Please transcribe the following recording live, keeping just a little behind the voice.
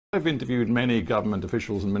I've interviewed many government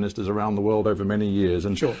officials and ministers around the world over many years,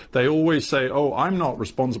 and sure, they always say, oh, I'm not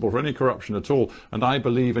responsible for any corruption at all, and I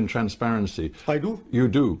believe in transparency. I do. You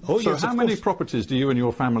do? Oh, so yes, how many properties do you and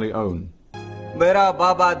your family own? मेरा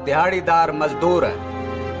बाबा दिहाड़ीदार मजदूर है,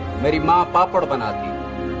 मेरी माँ पापड़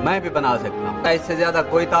बनाती, मैं भी बना सकता हूँ। इससे ज्यादा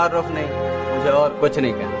कोई तारुफ नहीं, मुझे और कुछ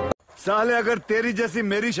नहीं कहना। साले अगर तेरी जैसी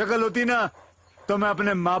मेरी शक्ल होती ना, तो मैं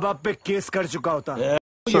अपने माँ बाप पे केस कर चुका होता।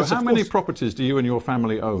 So yes, how many properties do you and your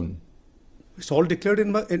family own? It's all declared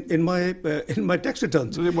in my tax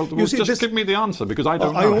returns. Well, just give me the answer, because I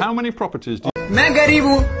don't know. How many properties do you... मैं गरीब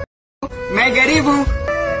हूँ,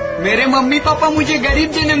 मेरे mummy papa मुझे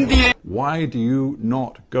गरीब जन्म दिए. Why do you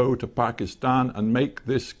not go to Pakistan and make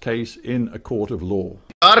this case in a court of law?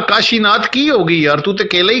 यार काशीनाथ की होगी यार, तू तो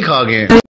केले ही खा गए.